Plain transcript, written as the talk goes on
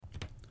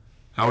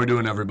How are we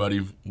doing,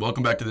 everybody?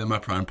 Welcome back to the My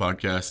Prime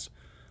podcast.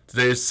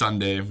 Today is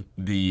Sunday,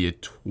 the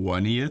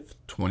 20th,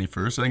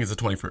 21st. I think it's the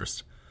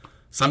 21st.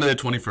 Sunday the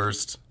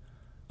 21st.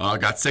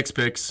 Got 6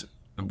 picks.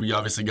 We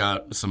obviously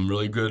got some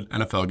really good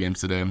NFL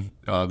games today.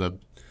 The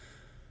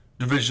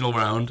divisional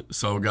round,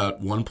 so got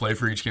one play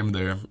for each game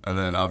there. And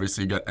then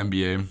obviously got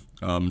NBA.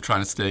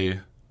 Trying to stay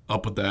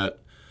up with that.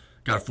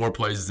 Got 4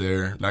 plays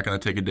there. Not going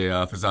to take a day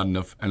off. There's not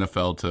enough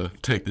NFL to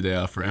take the day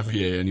off for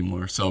NBA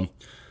anymore. So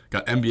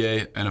got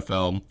NBA,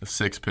 NFL,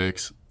 6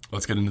 picks.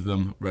 Let's get into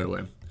them right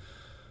away.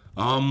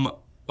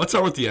 Let's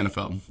start with the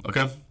NFL,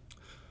 okay?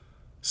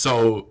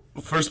 So,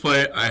 first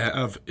play I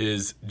have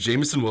is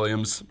Jameson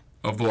Williams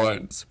of the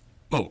Lions.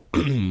 Oh,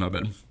 my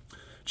bad.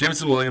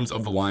 Jameson Williams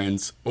of the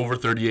Lions, over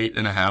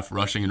 38.5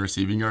 rushing and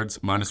receiving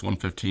yards, minus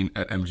 115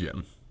 at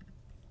MGM.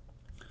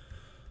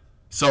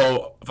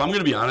 So, if I'm going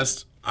to be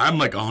honest, I'm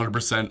like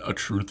 100% a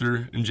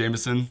truther in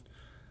Jameson.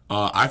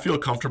 I feel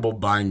comfortable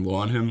buying low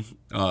on him.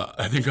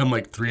 I think I'm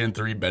like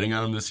 3-3 betting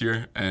on him this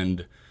year,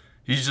 and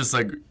he's just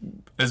like,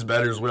 as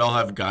bettors, we all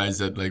have guys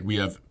that like we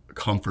have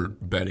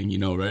comfort betting,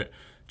 right?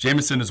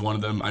 Jameson is one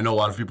of them. I know a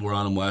lot of people were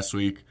on him last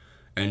week,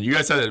 and you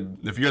guys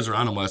said that if you guys were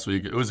on him last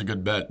week, it was a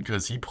good bet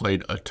because he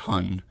played a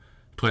ton.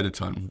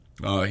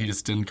 He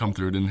just didn't come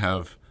through, didn't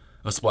have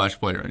a splash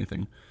play or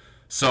anything.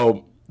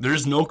 So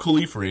there's no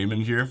Khalif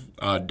Raymond here.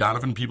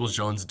 Donovan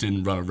Peoples-Jones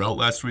didn't run a route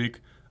last week.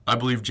 I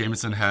believe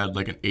Jameson had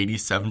like an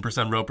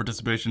 87% route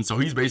participation, so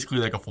he's basically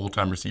like a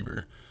full-time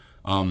receiver.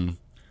 And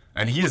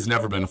he has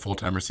never been a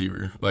full-time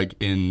receiver, like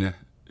in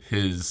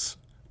his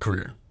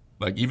career.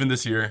 Like even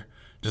this year,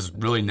 just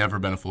really never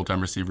been a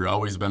full-time receiver.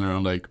 Always been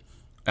around like,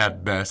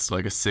 at best,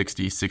 like a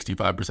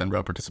 65%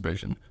 route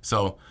participation.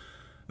 So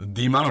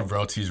the amount of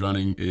routes he's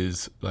running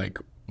is like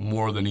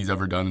more than he's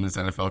ever done in his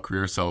NFL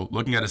career. So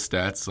looking at his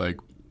stats, like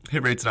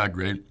hit rate's not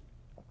great,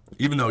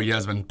 even though he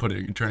has been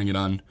turning it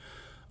on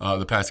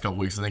the past couple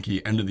weeks. I think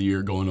he ended the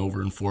year going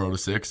over in 4 out of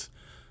 6.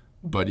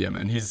 But yeah,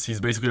 man,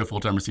 he's basically a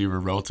full-time receiver.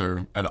 Routes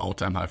are at an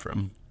all-time high for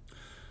him.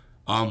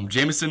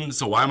 Jameson,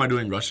 so why am I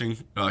doing rushing?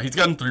 He's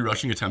gotten 3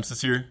 rushing attempts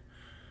this year.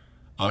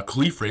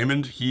 Khalif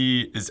Raymond,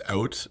 he is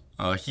out.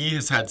 He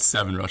has had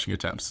 7 rushing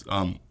attempts.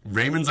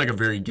 Raymond's like a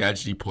very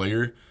gadgety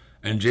player,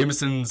 and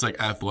Jameson's like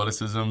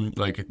athleticism,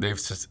 like they've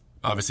just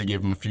obviously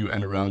gave him a few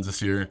end arounds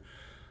this year.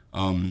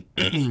 I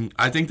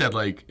think that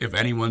like if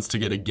anyone's to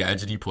get a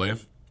gadgety play,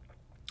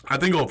 I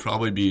think it'll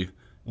probably be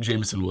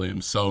Jameson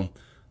Williams. So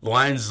the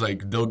Lions,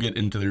 like, they'll get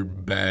into their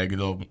bag.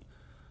 They'll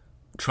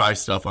try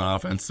stuff on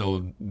offense.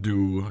 They'll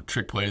do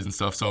trick plays and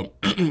stuff. So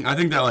I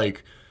think that,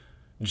 like,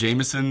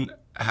 Jameson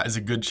has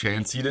a good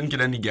chance. He didn't get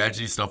any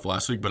gadgety stuff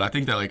last week, but I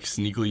think that, like,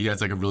 sneakily he has,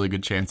 like, a really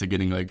good chance of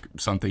getting, like,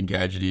 something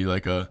gadgety,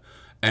 like a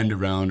end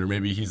around, or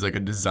maybe he's, like,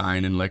 a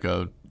design and, like,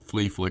 a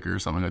flea flicker or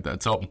something like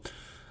that. So,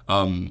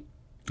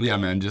 yeah,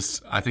 man,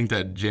 I think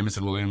that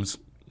Jameson Williams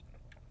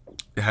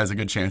has a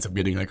good chance of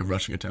getting like a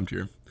rushing attempt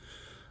here.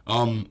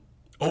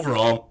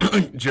 Overall,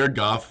 Jared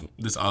Goff,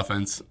 this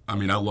offense, I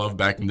mean, I love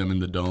backing them in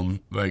the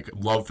dome. Like,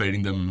 love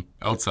fading them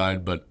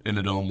outside, but in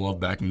the dome, love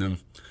backing them.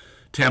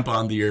 Tampa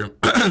on the year,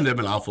 they've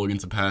been awful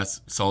against the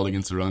pass, solid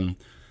against the run.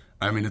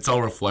 I mean, it's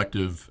all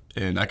reflective,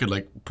 and I could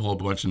like pull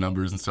up a bunch of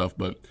numbers and stuff,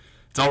 but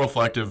it's all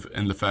reflective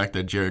in the fact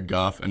that Jared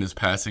Goff and his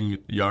passing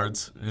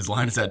yards, his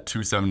line is at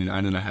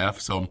 279.5,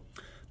 so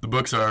the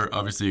books are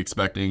obviously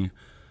expecting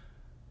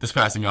this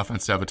passing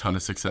offense to have a ton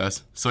of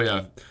success. So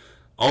yeah,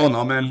 all in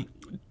all, man,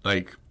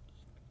 like,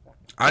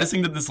 I just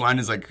think that this line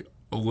is like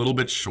a little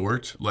bit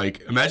short.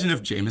 Like, imagine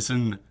if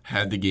Jameson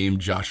had the game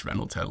Josh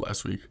Reynolds had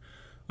last week.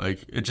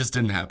 Like, it just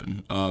didn't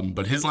happen.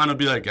 But his line would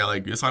be like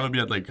his line would be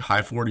at like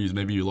high 40s,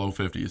 maybe low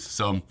 50s.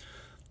 So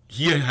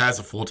he has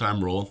a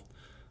full-time role.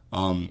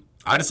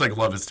 I just like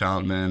love his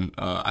talent, man.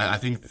 I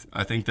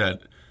think that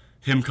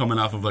him coming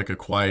off of like a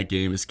quiet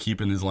game is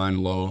keeping his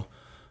line low.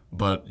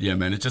 But yeah,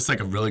 man, it's just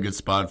like a really good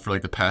spot for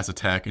like the pass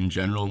attack in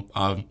general,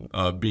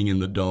 being in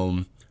the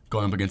dome,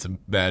 going up against a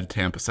bad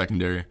Tampa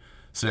secondary.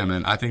 So yeah,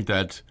 man, I think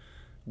that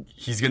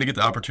he's going to get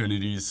the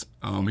opportunities.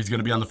 He's going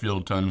to be on the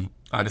field a ton.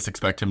 I just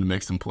expect him to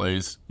make some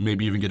plays,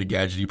 maybe even get a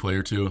gadgety play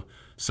or two.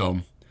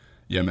 So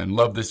yeah, man,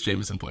 love this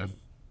Jameson play.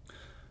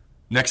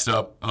 Next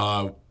up,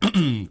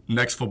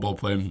 next football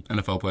play,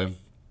 NFL play.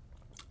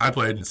 I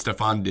played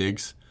Stephon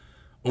Diggs,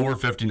 over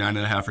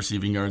 59.5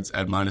 receiving yards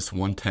at minus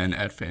 110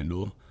 at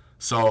FanDuel.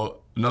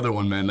 So, another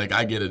one, man, like,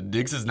 I get it.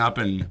 Diggs has not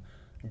been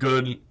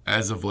good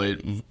as of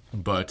late,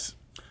 but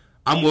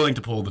I'm willing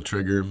to pull the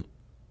trigger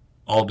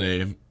all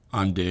day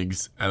on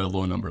Diggs at a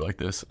low number like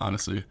this,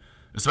 honestly.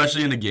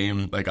 Especially in a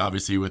game, like,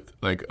 obviously with,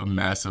 like, a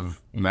massive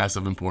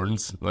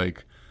importance.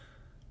 Like,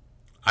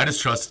 I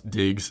just trust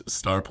Diggs,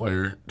 star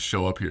player, to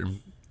show up here.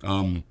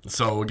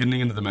 So,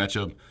 getting into the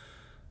matchup,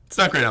 it's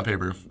not great on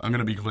paper. I'm going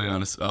to be completely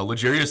honest.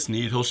 L'Jarius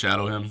Sneed, he'll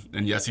shadow him.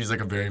 And, yes, he's,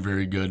 like, a very,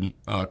 very good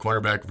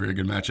quarterback, very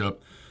good matchup.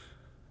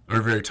 Or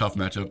a very tough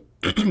matchup.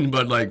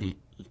 But, like,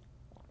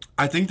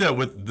 I think that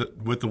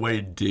with the way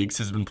Diggs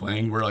has been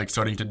playing, we're, like,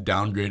 starting to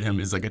downgrade him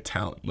as, like, a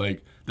talent.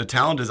 Like, the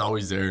talent is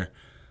always there.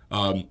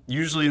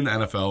 Usually in the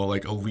NFL,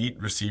 like elite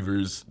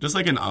receivers, just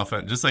like in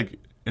offense, just like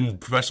in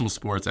professional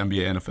sports,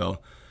 NBA, NFL,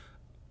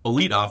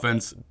 elite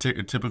offense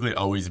typically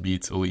always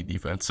beats elite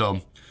defense.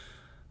 So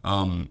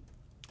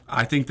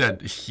I think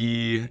that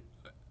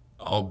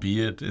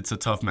albeit it's a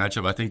tough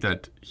matchup, I think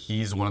that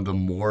he's one of the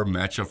more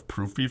matchup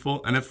proof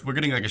people. And if we're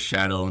getting like a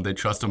shadow and they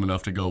trust him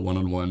enough to go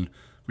one-on-one,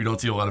 we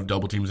don't see a lot of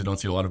double teams, we don't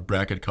see a lot of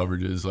bracket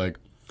coverages. Like,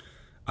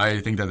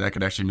 I think that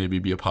could actually maybe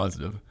be a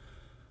positive.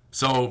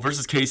 So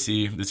versus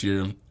KC this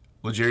year,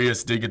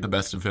 L'Jarius did get the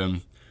best of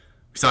him.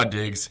 We saw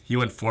Diggs. He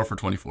went 4 for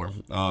 24.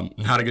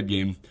 Not a good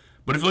game.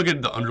 But if you look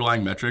at the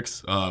underlying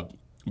metrics,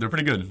 they're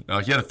pretty good.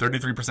 He had a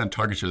 33%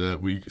 target share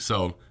that week,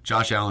 so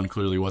Josh Allen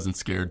clearly wasn't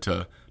scared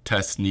to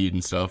test need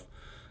and stuff.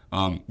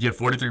 He had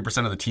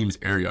 43% of the team's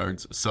air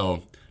yards,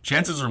 so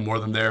chances are more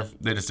than there.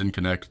 They just didn't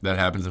connect. That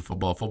happens in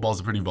football. Football is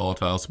a pretty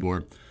volatile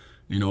sport.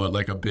 You know,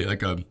 like a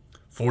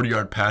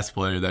 40-yard pass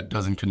play that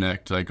doesn't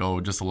connect, like,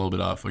 just a little bit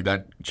off. Like,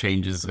 that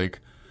changes, like,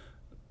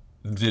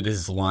 did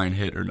his line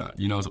hit or not?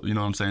 You know what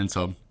I'm saying?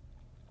 So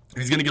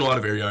he's going to get a lot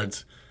of air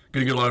yards,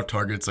 going to get a lot of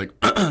targets. Like,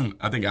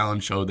 I think Allen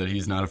showed that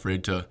he's not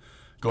afraid to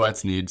go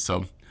at need.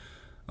 So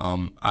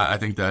I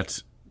think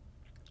that,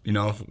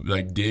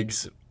 like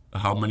Diggs,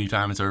 how many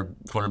times are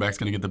cornerbacks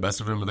going to get the best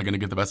of him? Are they going to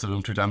get the best of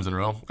him 2 times in a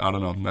row? I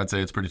don't know. I'd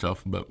say it's pretty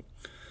tough. But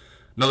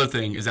another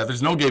thing is that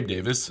there's no Gabe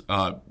Davis.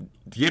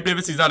 Gabe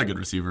Davis, he's not a good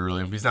receiver,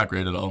 really. He's not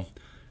great at all.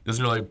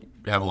 Doesn't really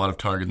have a lot of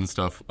targets and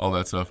stuff, all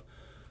that stuff.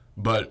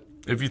 But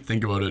if you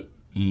think about it,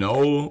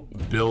 no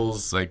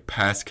Bills like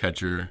pass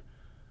catcher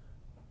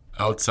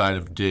outside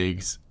of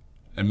Diggs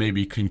and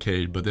maybe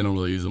Kincaid, but they don't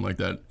really use him like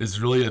that,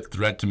 is really a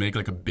threat to make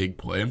like a big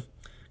play.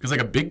 Because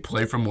like a big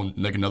play from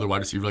like another wide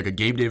receiver, like a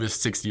Gabe Davis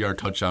 60-yard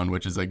touchdown,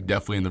 which is like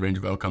definitely in the range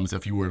of outcomes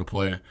if you were to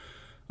play,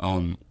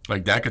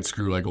 like that could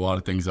screw like a lot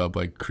of things up,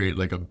 like create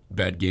like a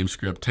bad game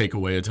script, take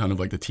away a ton of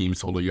like the team's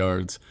total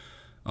yards.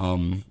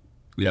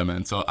 Yeah,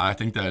 man. So I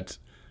think that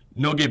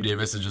no Gabe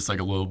Davis is just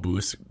like a little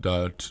boost.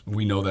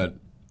 We know that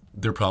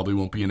there probably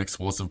won't be an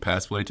explosive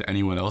pass play to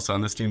anyone else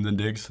on this team than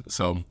Diggs.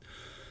 So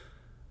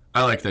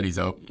I like that he's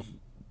out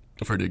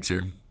for Diggs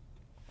here.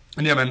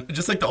 And yeah, man,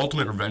 just like the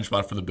ultimate revenge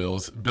spot for the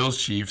Bills.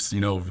 Bills-Chiefs,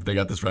 they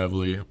got this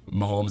rivalry.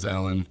 Mahomes,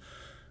 Allen,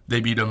 they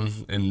beat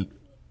them in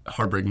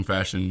heartbreaking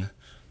fashion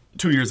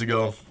 2 years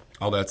ago.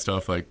 All that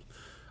stuff, like,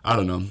 I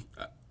don't know.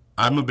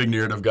 I'm a big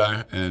narrative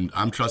guy, and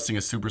I'm trusting a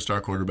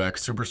superstar quarterback,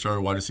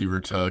 superstar wide receiver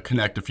to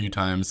connect a few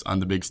times on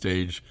the big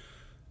stage.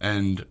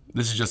 And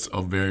this is just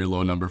a very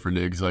low number for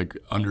Diggs. Like,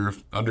 under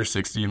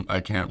 60, I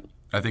can't.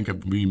 I think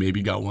we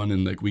maybe got one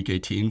in, like, week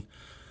 18.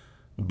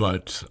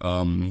 But,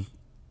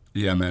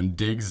 yeah, man,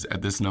 Diggs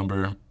at this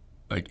number,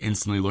 like,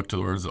 instantly looked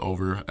towards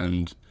over,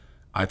 and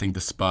I think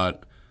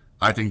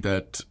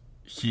that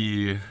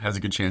he has a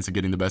good chance of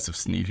getting the best of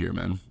Snead here,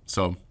 man.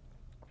 So,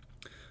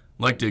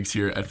 like Diggs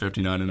here at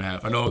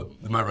 59.5. I know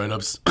my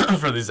write-ups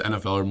for these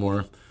NFL are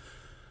more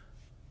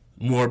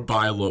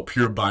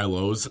pure buy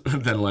lows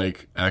than,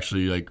 like,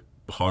 actually, like,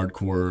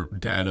 hardcore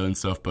data and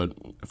stuff, but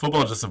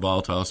football is just a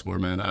volatile sport,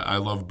 man. I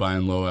love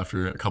buying low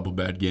after a couple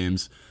bad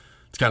games.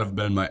 It's kind of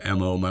been my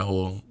MO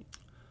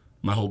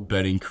my whole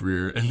betting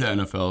career in the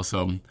NFL.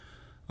 So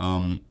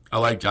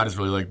I just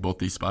really like both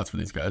these spots for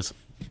these guys.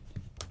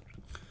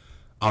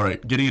 All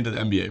right, getting into the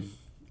NBA.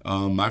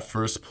 My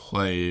first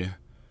play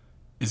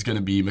is going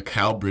to be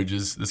Mikal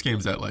Bridges. This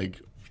game's at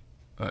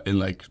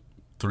in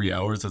 3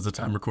 hours as the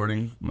time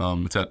recording.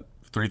 It's at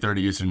 3:30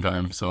 Eastern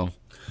time. So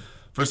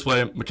first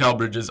play, Mikal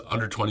Bridges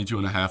under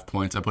 22.5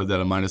 points. I played that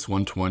at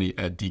 -120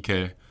 at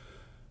DK.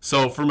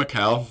 So for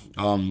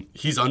Mikal,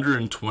 he's under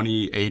in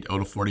 28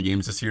 out of 40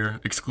 games this year,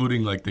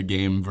 excluding like the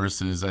game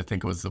versus I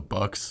think it was the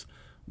Bucks,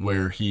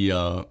 where he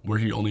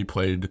only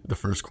played the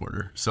first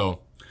quarter.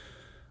 So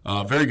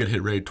very good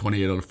hit rate,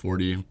 28 out of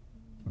 40,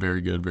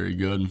 very good, very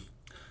good.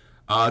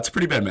 It's a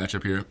pretty bad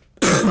matchup here.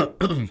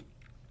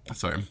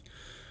 Sorry.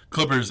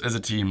 Clippers as a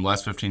team,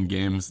 last 15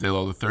 games, they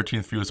allow the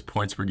 13th fewest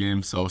points per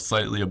game, so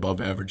slightly above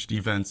average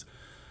defense.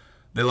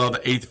 They allow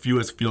the 8th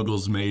fewest field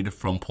goals made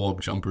from pull-up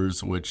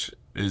jumpers, which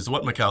is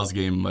what Mikal's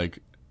game like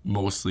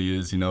mostly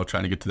is,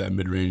 trying to get to that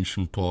mid-range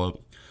and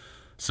pull-up.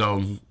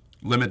 So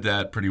limit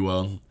that pretty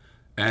well.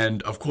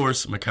 And of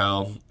course,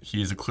 Mikal,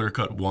 he's a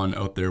clear-cut one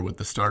out there with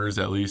the starters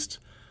at least.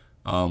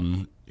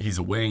 He's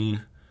a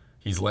wing.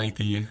 He's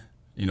lengthy.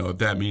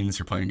 That means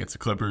you're playing against the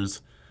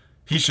Clippers.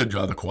 He should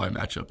draw the Kawhi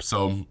matchup.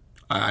 So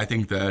I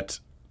think that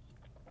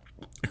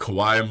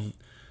Kawhi,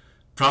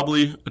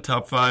 probably a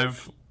top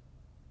 5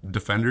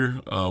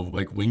 defender,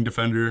 like wing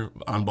defender,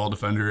 on-ball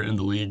defender in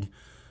the league.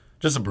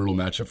 Just a brutal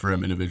matchup for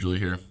him individually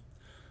here.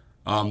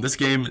 This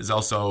game is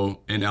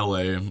also in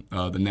LA.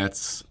 The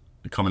Nets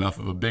coming off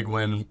of a big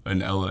win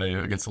in LA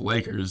against the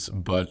Lakers,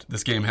 but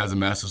this game has a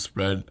massive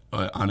spread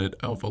on it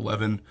of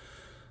 11.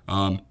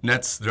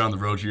 Nets, they're on the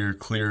road here,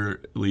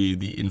 clearly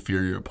the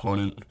inferior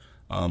opponent.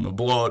 A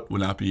blowout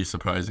would not be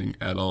surprising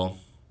at all.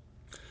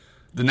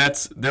 The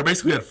Nets, they're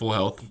basically at full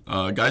health.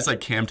 Guys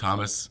like Cam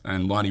Thomas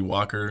and Lonnie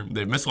Walker,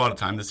 they've missed a lot of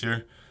time this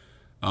year.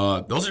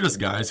 Those are just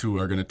guys who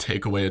are going to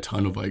take away a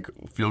ton of like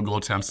field goal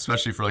attempts,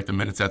 especially for like the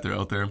minutes that they're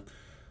out there.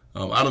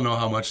 I don't know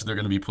how much they're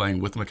going to be playing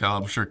with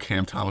Mikal. I'm sure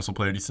Cam Thomas will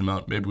play a decent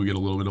amount. Maybe we get a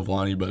little bit of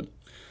Lonnie, but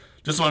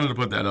just wanted to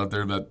put that out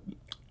there that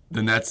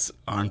the Nets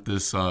aren't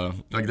this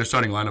like their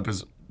starting lineup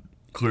is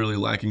clearly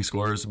lacking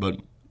scores, but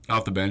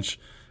off the bench,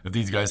 if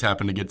these guys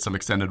happen to get some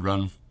extended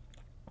run,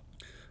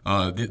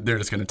 they're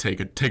just going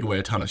to take away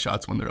a ton of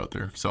shots when they're out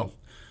there. So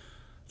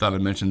thought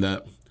I'd mention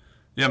that.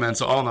 Yeah, man.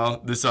 So all in all,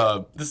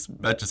 this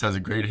bet just has a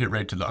great hit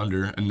rate to the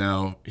under, and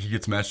now he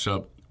gets matched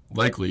up,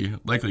 likely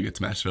gets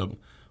matched up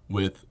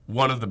with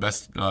one of the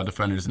best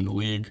defenders in the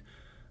league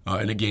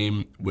in a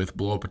game with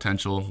blow up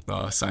potential.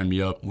 Sign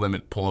me up.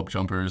 Limit pull up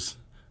jumpers.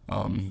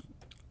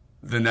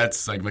 The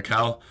Nets, like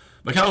Mikal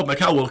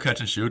will catch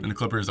and shoot, and the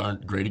Clippers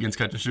aren't great against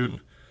catch and shoot.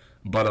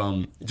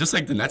 But just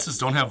like the Nets just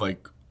don't have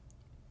like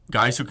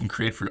guys who can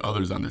create for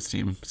others on this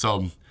team.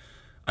 So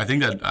I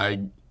think that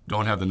I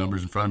don't have the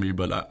numbers in front of me,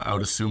 but I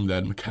would assume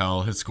that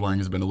Mikal, his scoring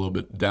has been a little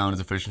bit down, his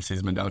efficiency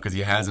has been down because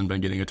he hasn't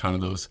been getting a ton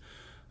of those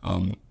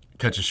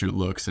catch and shoot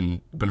looks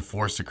and been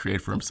forced to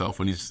create for himself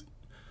when he's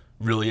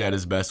really at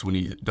his best when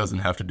he doesn't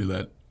have to do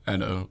that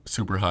at a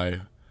super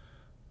high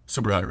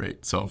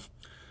rate. So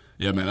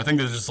yeah, man, I think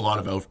there's just a lot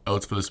of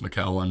outs for this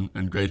Mikal one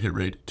and great hit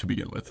rate to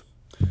begin with.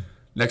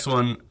 Next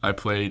one I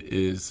played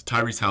is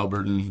Tyrese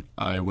Haliburton.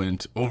 I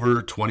went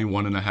over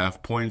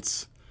 21.5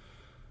 points.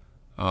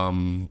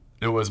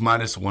 It was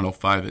minus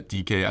 105 at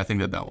DK. I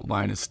think that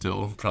line is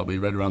still probably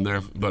right around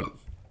there. But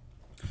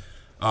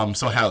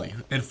so Hallie,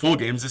 in full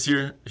games this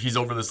year, he's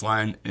over this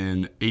line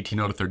in 18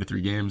 out of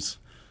 33 games.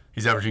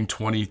 He's averaging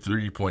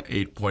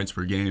 23.8 points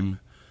per game.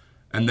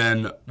 And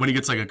then when he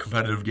gets like a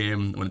competitive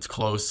game, when it's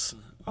close,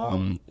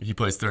 he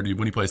plays 30.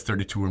 When he plays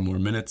 32 or more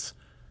minutes,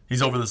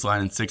 he's over this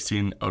line in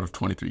 16 out of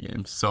 23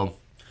 games. So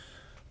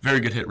very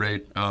good hit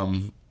rate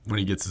when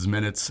he gets his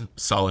minutes.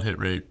 Solid hit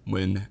rate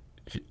when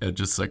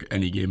just like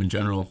any game in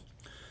general.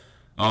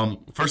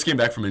 First game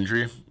back from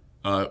injury,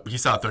 he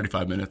saw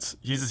 35 minutes.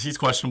 He's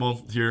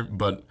questionable here,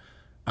 but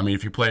I mean,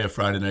 if you play a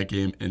Friday night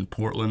game in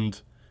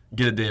Portland,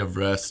 get a day of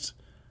rest,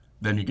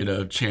 then you get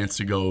a chance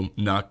to go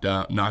knock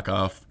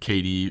off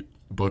KD,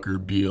 Booker,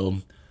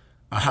 Beal.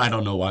 I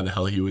don't know why the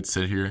hell he would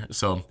sit here.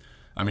 So,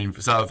 I mean,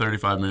 saw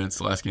 35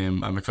 minutes last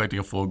game. I'm expecting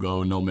a full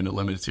go, no minute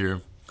limits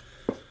here.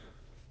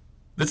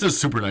 This is a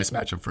super nice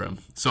matchup for him.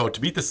 So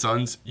to beat the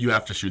Suns, you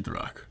have to shoot the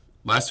rock.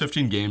 Last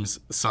 15 games,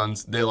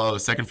 Suns, they allow the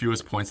second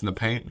fewest points in the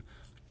paint,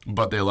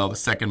 but they allow the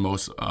second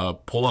most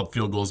pull-up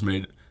field goals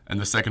made and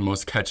the second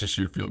most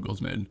catch-and-shoot field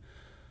goals made.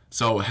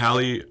 So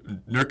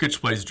Nurkic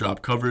plays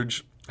drop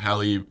coverage.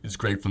 Hallie is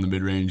great from the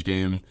mid-range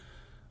game.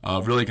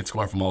 Really can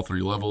score from all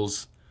three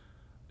levels.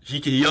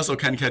 He also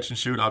can catch and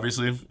shoot,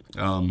 obviously.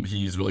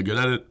 He's really good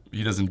at it.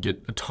 He doesn't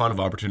get a ton of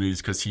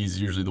opportunities because he's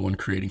usually the one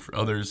creating for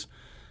others.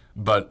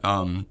 But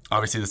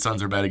obviously the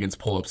Suns are bad against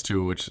pull-ups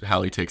too, which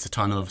Hallie takes a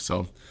ton of,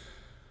 so...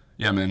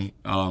 Yeah, man.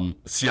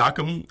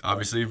 Siakam,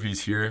 obviously, if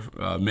he's here,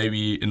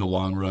 maybe in the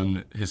long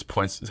run,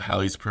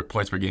 Hallie's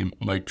points per game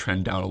might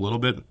trend down a little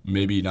bit.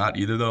 Maybe not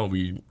either, though.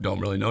 We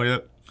don't really know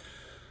yet.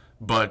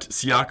 But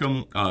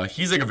Siakam,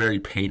 he's like a very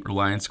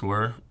paint-reliant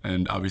scorer,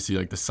 and obviously,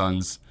 like the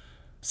Suns'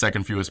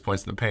 second fewest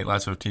points in the paint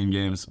last 15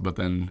 games, but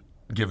then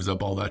gives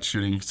up all that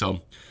shooting. So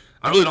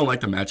I really don't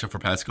like the matchup for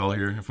Pascal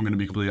here, if I'm going to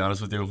be completely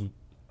honest with you.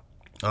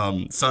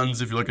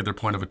 Suns, if you look at their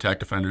point of attack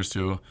defenders,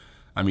 too,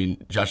 I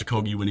mean, Josh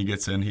Okogie, when he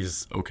gets in,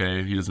 he's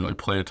okay. He doesn't really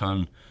play a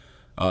ton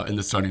in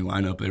the starting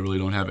lineup. They really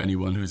don't have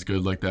anyone who's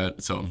good like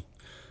that. So,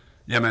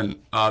 yeah, man,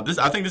 I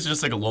think this is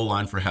just like a low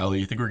line for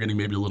Hallie. I think we're getting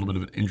maybe a little bit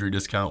of an injury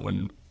discount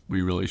when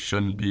we really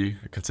shouldn't be,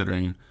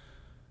 considering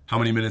how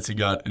many minutes he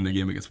got in the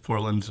game against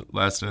Portland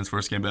in his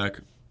first game back.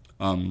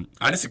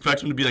 I just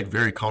expect him to be like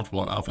very comfortable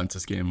on offense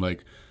this game.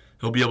 Like,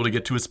 he'll be able to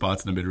get to his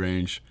spots in the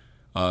mid-range.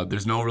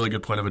 There's no really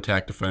good point of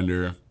attack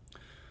defender.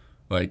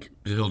 Like,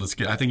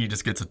 I think he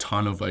just gets a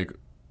ton of, like,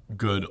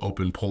 good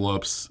open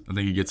pull-ups. I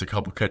think he gets a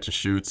couple catch and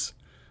shoots.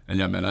 And,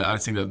 yeah, man, I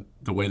think that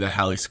the way that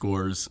Hallie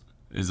scores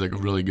is, like, a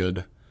really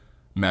good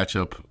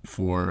matchup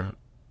for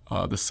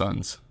the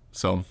Suns.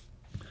 So,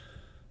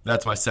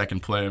 that's my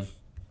second play.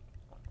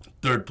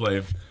 Third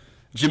play,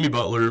 Jimmy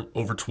Butler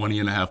over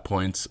 20.5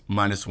 points,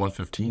 minus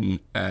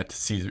 115 at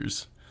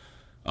Caesars.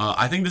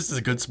 I think this is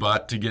a good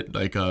spot to get,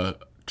 like, a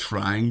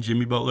trying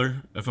Jimmy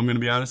Butler, if I'm going to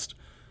be honest.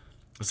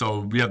 So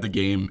we have the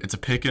game. It's a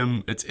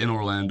pick'em. It's in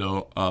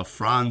Orlando.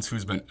 Franz,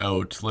 who's been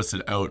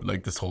listed out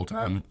like this whole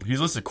time,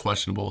 he's listed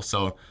questionable.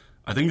 So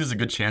I think there's a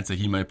good chance that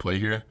he might play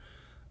here.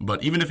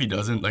 But even if he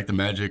doesn't, like the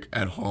Magic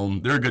at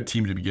home, they're a good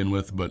team to begin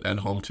with, but at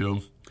home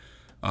too,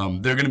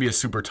 they're going to be a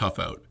super tough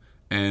out.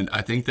 And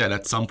I think that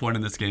at some point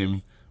in this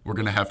game, we're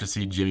going to have to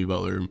see Jimmy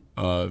Butler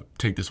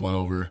take this one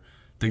over.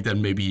 I think that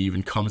maybe he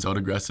even comes out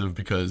aggressive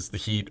because the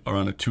Heat are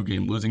on a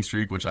 2-game losing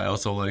streak, which I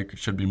also like,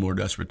 should be more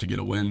desperate to get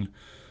a win.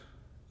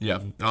 Yeah,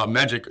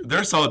 Magic,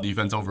 they're a solid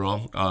defense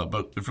overall,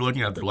 but if you're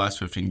looking at their last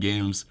 15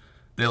 games,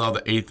 they allow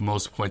the 8th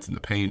most points in the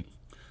paint.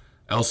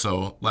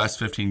 Also, last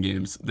 15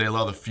 games, they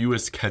allow the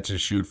fewest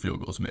catch-and-shoot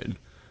field goals made.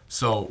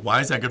 So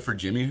why is that good for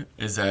Jimmy?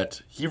 Is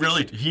that he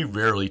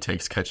rarely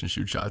takes catch and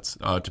shoot shots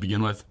to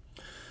begin with.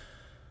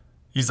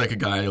 He's like a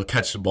guy who'll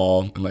catch the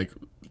ball and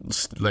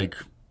like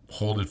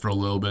hold it for a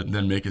little bit and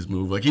then make his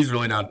move. Like, he's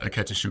really not a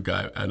catch and shoot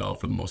guy at all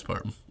for the most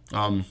part.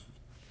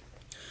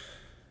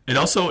 It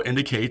also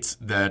indicates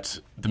that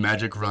the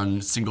Magic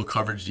run single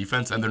coverage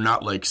defense, and they're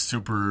not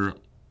they're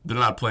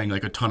not playing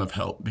like a ton of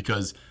help,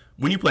 because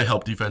when you play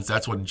help defense,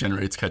 that's what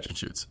generates catch and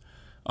shoots.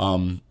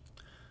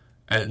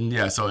 And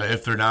yeah, so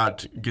if they're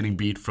not getting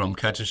beat from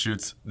catch and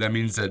shoots, that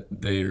means that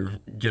they're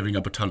giving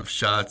up a ton of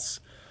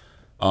shots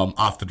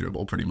off the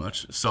dribble, pretty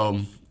much.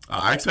 So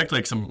I expect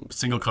like some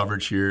single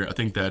coverage here. I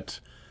think that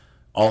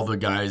all the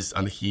guys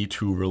on the Heat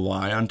who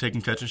rely on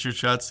taking catch and shoot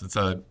shots, it's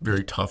a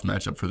very tough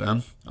matchup for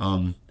them.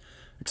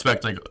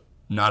 Expect like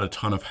not a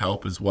ton of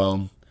help as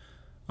well.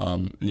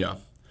 Yeah.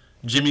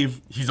 Jimmy,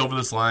 he's over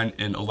this line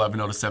in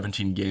 11 out of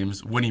 17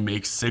 games when he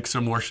makes 6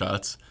 or more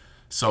shots.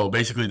 So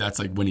basically that's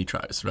like when he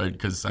tries, right?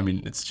 Because, I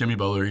mean, it's Jimmy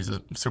Butler. He's a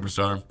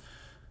superstar.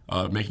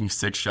 Making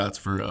 6 shots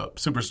for a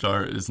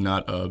superstar is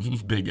not a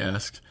big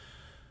ask.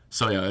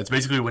 So, yeah, it's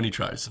basically when he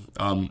tries.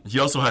 He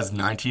also has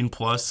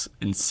 19-plus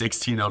in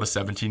 16 out of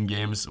 17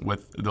 games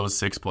with those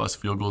 6-plus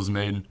field goals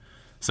made.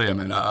 So, yeah,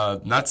 man,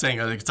 not saying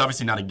it's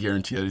obviously not a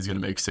guarantee that he's going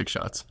to make 6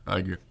 shots. I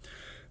agree.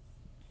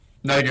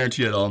 Not a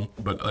guarantee at all,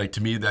 but like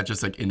to me, that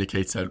just like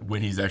indicates that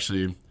when he's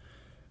actually,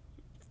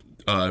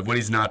 when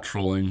he's not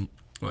trolling,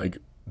 like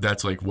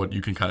that's like what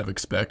you can kind of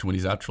expect when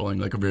he's not trolling,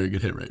 like a very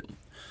good hit rate.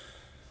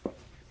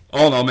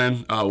 All in all,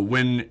 man,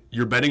 when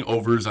you're betting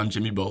overs on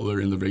Jimmy Butler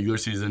in the regular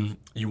season,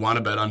 you want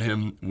to bet on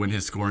him when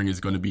his scoring is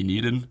going to be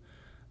needed,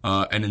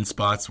 and in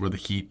spots where the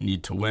Heat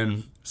need to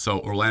win. So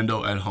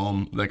Orlando at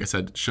home, like I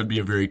said, should be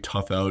a very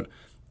tough out.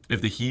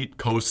 If the Heat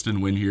coast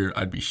and win here,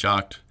 I'd be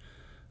shocked.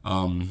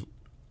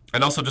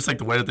 And also just like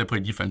the way that they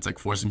play defense, like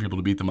forcing people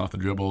to beat them off the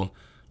dribble,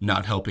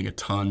 not helping a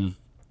ton.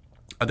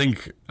 I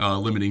think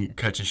limiting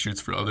catch and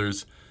shoots for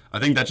others. I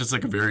think that's just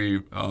like a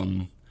very,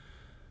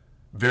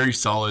 very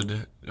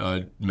solid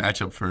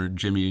matchup for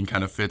Jimmy, and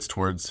kind of fits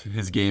towards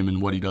his game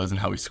and what he does and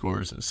how he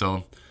scores.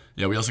 So,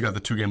 yeah, we also got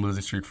the 2-game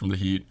losing streak from the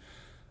Heat.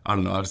 I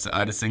don't know.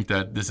 I just think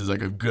that this is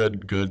like a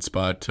good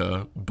spot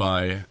to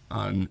buy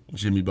on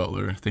Jimmy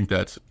Butler. I think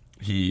that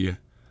he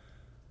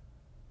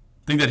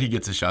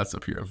gets his shots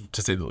up here,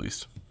 to say the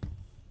least.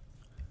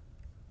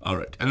 All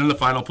right, and then the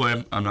final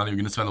play, I'm not even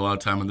going to spend a lot of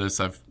time on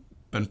this. I've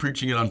been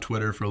preaching it on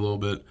Twitter for a little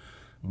bit,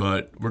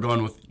 but we're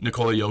going with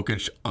Nikola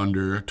Jokic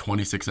under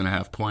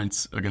 26.5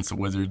 points against the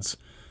Wizards.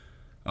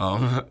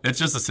 It's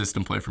just a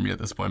system play for me at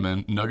this point,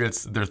 man.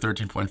 Nuggets, they're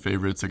 13-point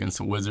favorites against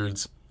the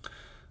Wizards.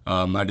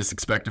 I just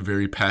expect a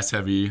very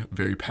pass-heavy,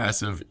 very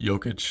passive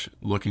Jokic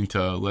looking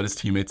to let his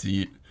teammates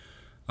eat.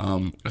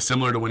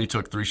 Similar to when he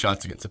took 3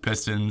 shots against the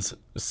Pistons,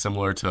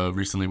 similar to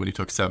recently when he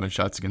took 7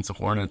 shots against the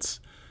Hornets.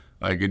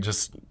 Like, it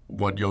just,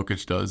 what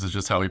Jokic does is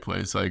just how he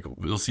plays. Like,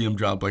 we'll see him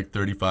drop like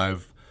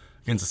 35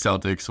 against the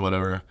Celtics,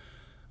 whatever.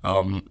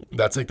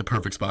 That's like the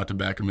perfect spot to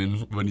back him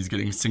in when he's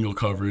getting single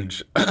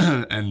coverage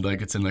and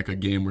like it's in like a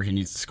game where he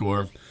needs to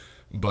score.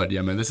 But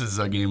yeah, man, this is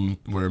a game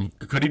where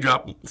could he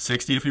drop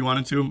 60 if he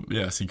wanted to?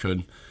 Yes, he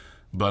could.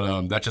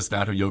 But that's just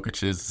not who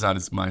Jokic is. It's not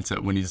his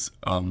mindset when he's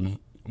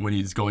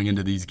going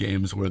into these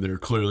games where they're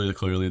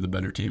clearly the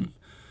better team.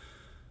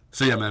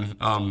 So yeah, man.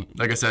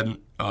 Like I said,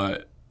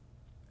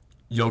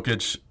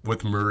 Jokic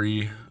with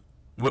Murray.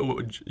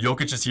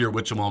 Jokic is here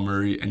with Jamal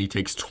Murray, and he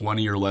takes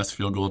 20 or less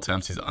field goal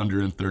attempts. He's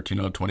under in 13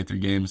 out of 23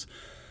 games.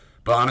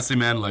 But honestly,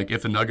 man, like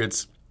if the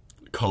Nuggets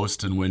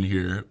coast and win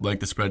here,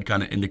 like the spread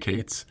kind of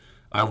indicates,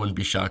 I wouldn't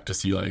be shocked to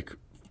see like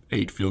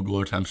 8 field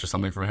goal attempts or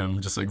something for him.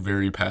 Just like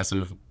very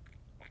passive.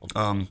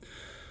 The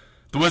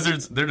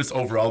Wizards, they're just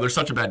overall, they're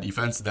such a bad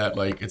defense that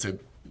like it's a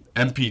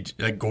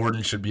like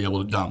Gordon should be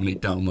able to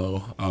dominate down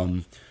low.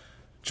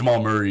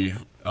 Jamal Murray,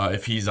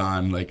 if he's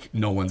on, like,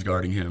 no one's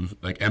guarding him.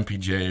 Like,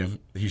 MPJ,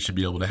 he should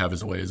be able to have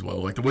his way as well.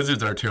 Like, the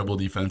Wizards are a terrible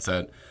defense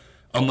that,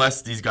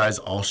 unless these guys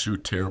all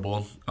shoot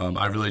terrible,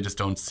 I really just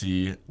don't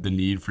see the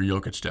need for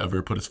Jokic to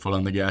ever put his foot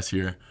on the gas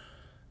here.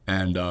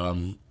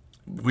 And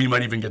we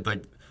might even get,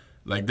 there's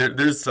like,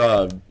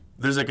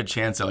 a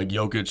chance that, like,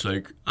 Jokic,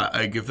 like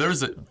if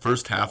there's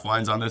first half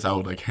lines on this, I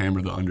would, like,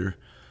 hammer the under.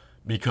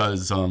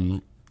 Because I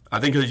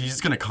think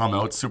he's going to come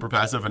out super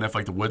passive, and if,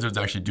 like, the Wizards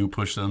actually do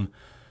push them,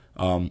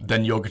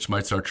 then Jokic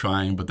might start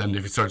trying, but then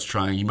if he starts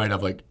trying, he might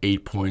have like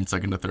 8 points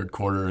like in the third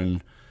quarter,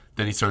 and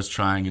then he starts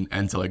trying and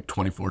ends at like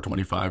 24,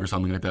 25 or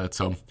something like that.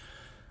 So,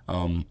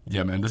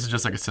 yeah, man, this is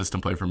just like a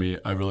system play for me.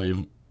 I feel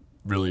like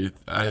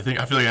I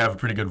have a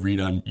pretty good read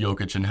on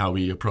Jokic and how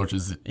he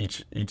approaches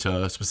each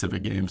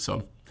specific game.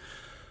 So,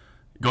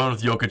 going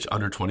with Jokic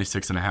under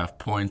 26.5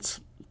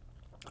 points.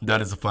 That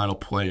is the final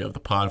play of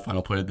the pod,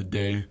 final play of the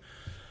day.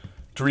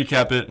 To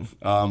recap it,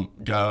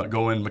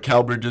 go in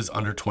Mikal Bridges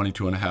under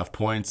 22.5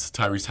 points,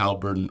 Tyrese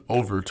Halliburton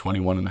over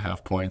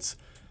 21.5 points,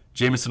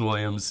 Jameson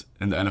Williams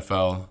in the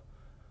NFL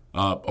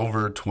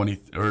over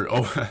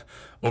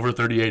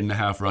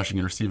 38.5 rushing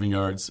and receiving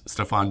yards,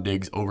 Stephon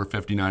Diggs over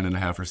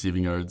 59.5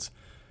 receiving yards,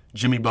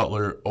 Jimmy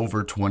Butler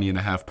over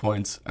 20.5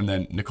 points, and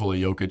then Nikola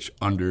Jokic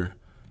under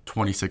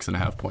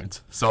 26.5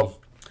 points. So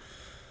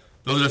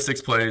those are the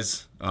 6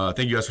 plays.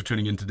 Thank you guys for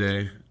tuning in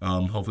today.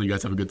 Hopefully you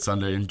guys have a good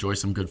Sunday. Enjoy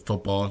some good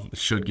football.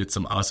 Should get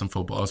some awesome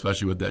football,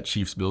 especially with that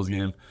Chiefs-Bills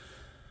game.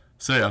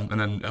 So yeah, and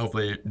then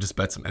hopefully just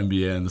bet some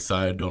NBA on the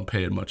side. Don't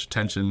pay it much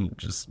attention.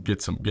 Just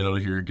get out of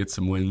here, get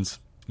some wins.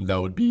 That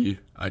would be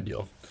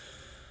ideal.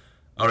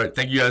 All right,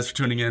 thank you guys for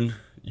tuning in.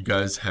 You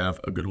guys have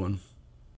a good one.